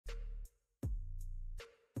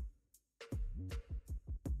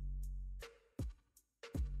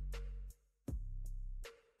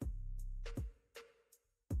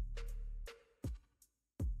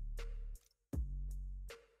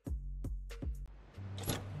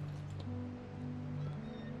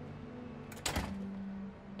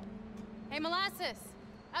Hey, Molasses!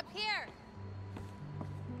 Up here!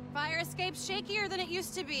 Fire escape's shakier than it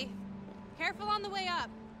used to be. Careful on the way up.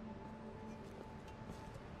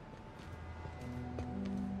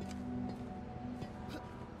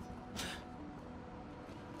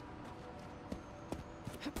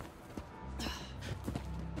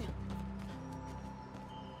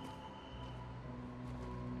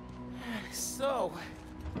 So,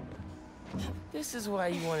 this is why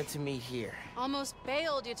you wanted to meet here. Almost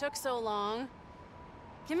bailed you took so long.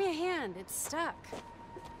 Give me a hand, it's stuck.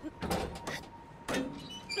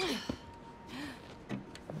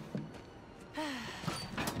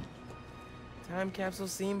 Time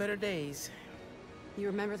capsule's seen better days. You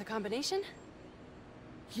remember the combination?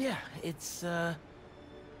 Yeah, it's, man,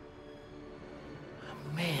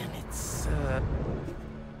 it's,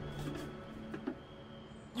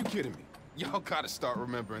 You kidding me? Y'all gotta start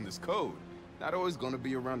remembering this code. Not always gonna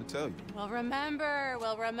be around to tell you. We'll remember,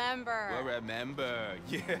 we'll remember. Well, remember.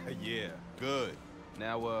 Yeah, good.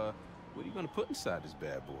 Now, what are you gonna put inside this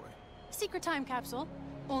bad boy? Secret time capsule.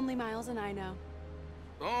 Only Miles and I know.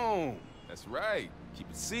 Boom! That's right. Keep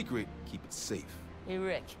it secret, keep it safe. hey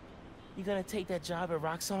Rick, you gonna take that job at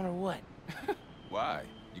Roxxon or what? Why?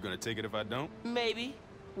 You gonna take it if I don't? Maybe.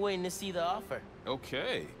 Waiting to see the offer.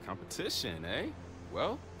 Okay, competition, eh?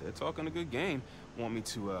 Well, they're talking a good game. Want me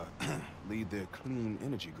to, lead their clean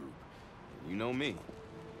energy group. You know me.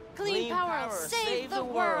 Clean power, save the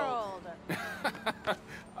world!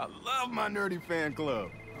 I love my nerdy fan club.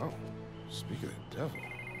 Oh, speak of the devil.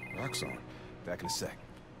 Roxxon. Back in a sec.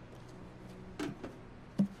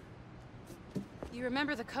 You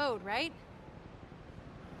remember the code, right?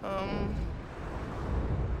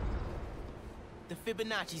 The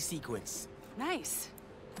Fibonacci sequence. Nice.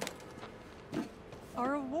 A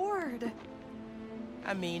reward.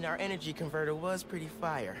 I mean, our energy converter was pretty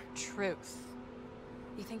fire. Truth.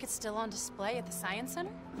 You think it's still on display at the Science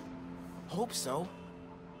Center? Hope so.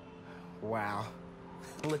 Wow.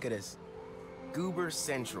 Look at this. Goober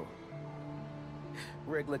Central.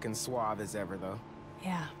 Rick looking suave as ever, though.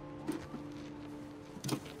 Yeah.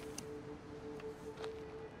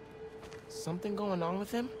 Something going on with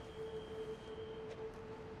him?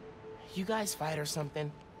 You guys fight or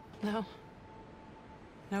something? No.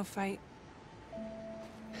 No fight.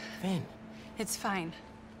 Phin, It's fine.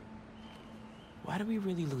 why do we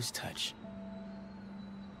really lose touch?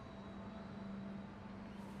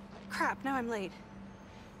 Crap, now I'm late.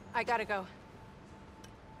 I gotta go.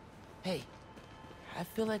 Hey, I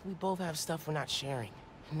feel like we both have stuff we're not sharing.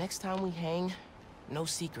 Next time we hang, no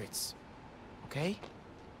secrets. Okay?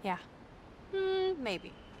 Yeah.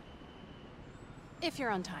 Maybe. If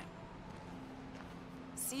you're on time.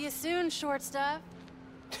 See you soon, short stuff.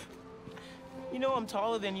 You know I'm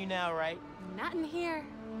taller than you now, right? Not in here.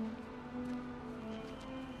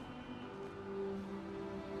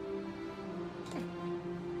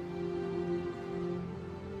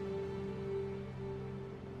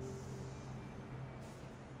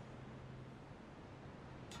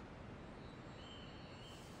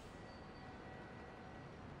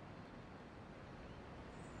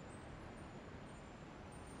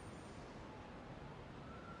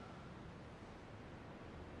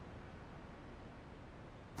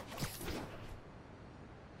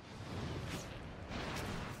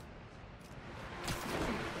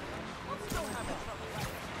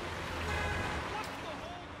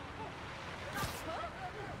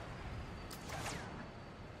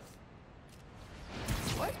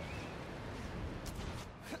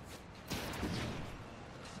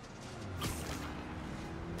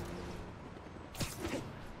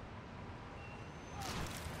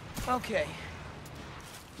 Okay.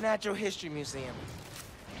 Natural History Museum.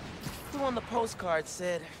 The one on the postcard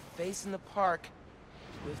said, facing the park,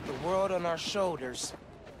 with the world on our shoulders,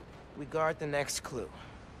 we guard the next clue.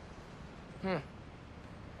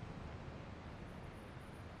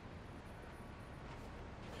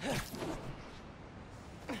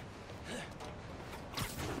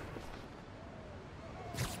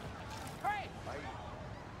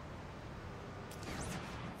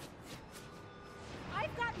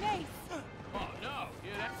 I've got mace! Oh, no!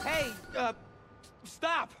 Hey,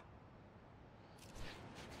 stop!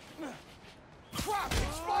 Drop it,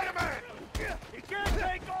 Spiderman! He can't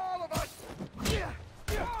take all of us!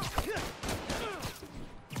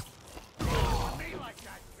 On me like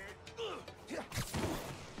that, kid!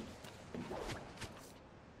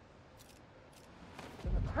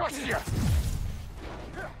 Crush you!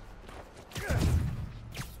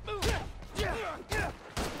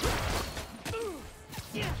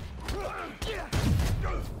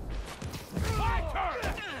 My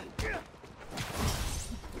turn!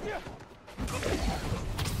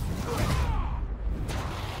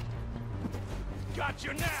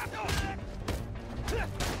 get you now!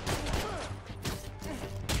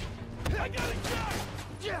 I got a shot!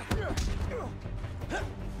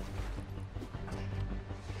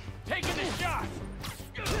 Taking the shot!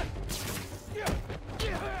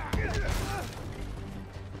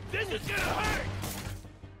 This is gonna hurt!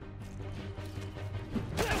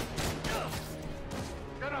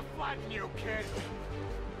 Gonna flatten you, kid!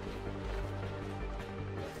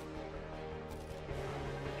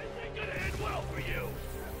 This ain't gonna end well for you!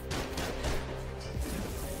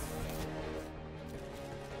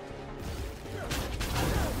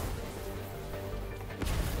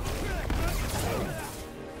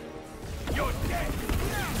 You're dead!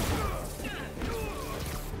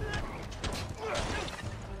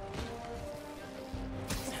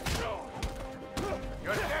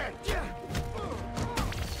 You're dead!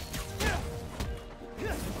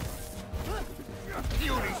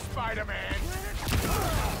 Beauty, Spider-Man!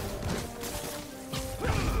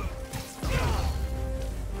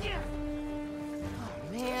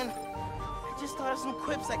 Oh, man. I just thought of some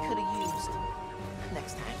quips I could have used.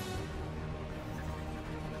 Next time.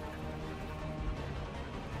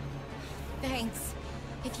 Thanks.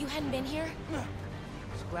 If you hadn't been here...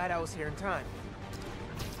 Just glad I was here in time.